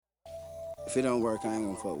If it don't work, I ain't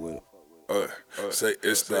gonna fuck with it. Say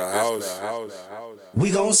it's the house.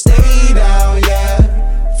 We gon' stay down,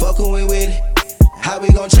 yeah. Fuckin' with it. How we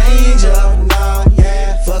gon' change up now,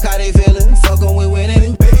 yeah. Fuck how they feelin', fuck 'em, we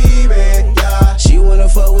winning, baby, yeah. She wanna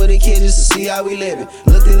fuck with the kids just to see how we living.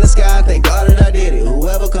 Looked in the sky, thank God that I did it.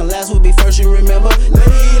 Whoever come last will be first, you remember.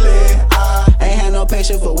 Lately, I ain't had no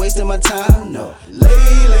patience for wasting my time, no.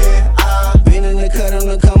 Lately, I been in the cut on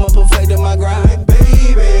the come up, perfecting my grind,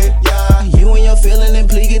 baby, yeah. You and your feelin' and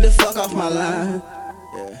please get the fuck off my line,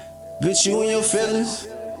 yeah. Bitch, you and your feelings.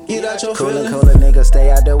 Get out your feelings. Cooler nigga, stay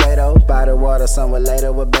out the way though. By the water, somewhere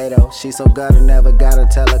later with Beto. She so gutter, never gotta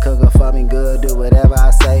tell her. Cook her for me good, do whatever I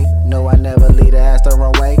say. No, I never lead her ass the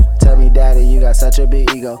wrong way. Tell me, daddy, you got such a big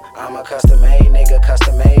ego. I'm a custom made nigga,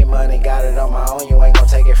 custom made money. Got it on my own, you ain't gon'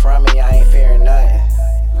 take it from me. I ain't fearing nothing.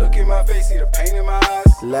 Look in my face, see the pain in my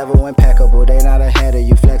eyes. Level impeccable, they not ahead of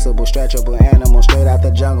you. Flexible, stretchable animal, straight out the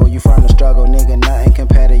jungle. You from the struggle, nigga, nothing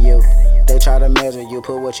compared to you. They try to measure you,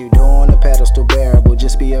 put what you do on the pedestal, bearable.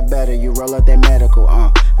 Just be a better, you roll up that medical,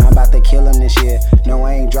 I'm about to kill him this year. No,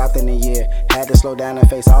 I ain't dropped in a year. Had to slow down and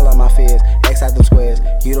face all of my fears. X out them squares,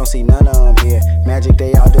 you don't see none of them here. Magic,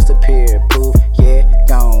 they all disappeared. Poof, yeah,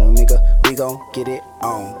 gone, nigga. We gon' get it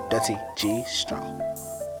on. Dirty G strong,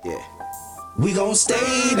 yeah. We gon'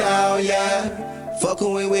 stay down, yeah.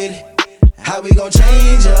 Fuckin' with it. How we gon'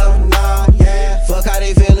 change up now, yeah. Fuck how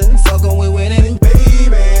they feelin', fuck 'em, we winning,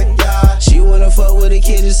 baby, yeah. She wanna fuck with the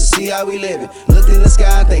kids just to see how we living. Looked in the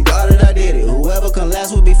sky, thank God that I did it. Whoever come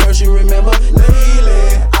last will be first, you remember. Lately,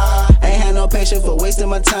 I ain't had no patience for wasting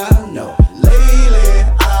my time, no. Lately,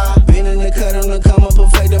 I been in the cut on the come up,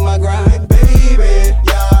 perfecting my grind, baby,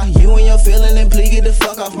 yeah. You and your feelin' and please get the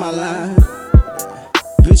fuck off my line, yeah.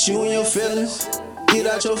 Bitch, you and your feelings, get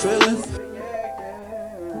out your feelings.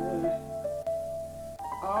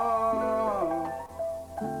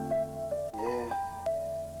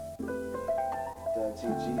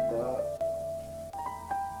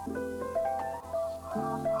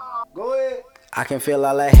 Go ahead. I can feel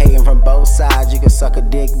all that hating from both sides. You can suck a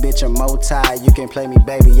dick, bitch, I'm multi. You can play me,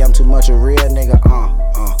 baby, I'm too much a real nigga.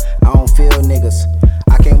 I don't feel niggas.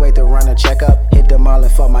 I can't wait to run a checkup. Hit them all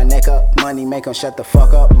and fuck my neck up. Money make them shut the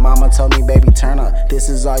fuck up. Mama told me, baby, turn up. This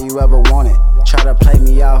is all you ever wanted. Try to play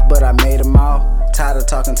me off, but I made them all. Tired of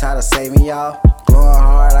talking, tired of saving y'all. Going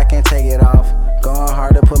hard, I can't take it off. Going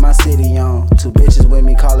hard to put my city on. Two bitches with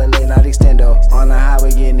me, call it late night extendo. On the highway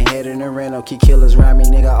getting hit in the rental. Keep killers around me,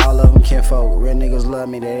 nigga, all of them kinfolk. Real niggas love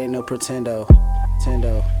me, they ain't no pretendo.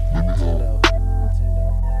 Tendo.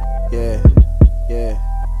 Yeah, yeah,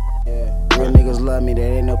 yeah. Real niggas love me,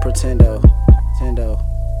 they ain't no pretendo. Tendo.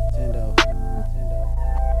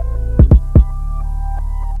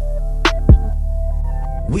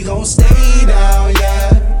 We gon' stay down, yeah.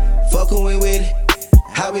 Fuckin' with it.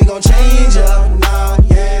 How we gon' change up now,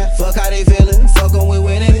 yeah. Fuck how they feelin', fuck 'em, we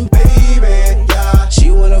winning, baby, yeah.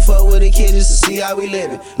 She wanna fuck with the kids just to see how we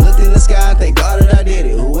living. Looked in the sky, thank God that I did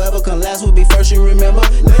it. Whoever come last will be first, you remember.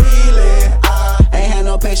 Lately, I ain't had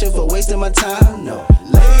no patience for wasting my time, no.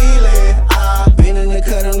 Lately, I been in the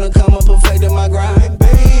cut on the come up, perfecting my grind,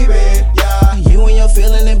 baby, yeah. You and your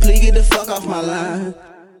feelin' and please get the fuck off my line,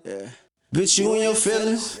 yeah. Bitch, you and your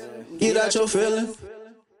feelings, get out your feelings.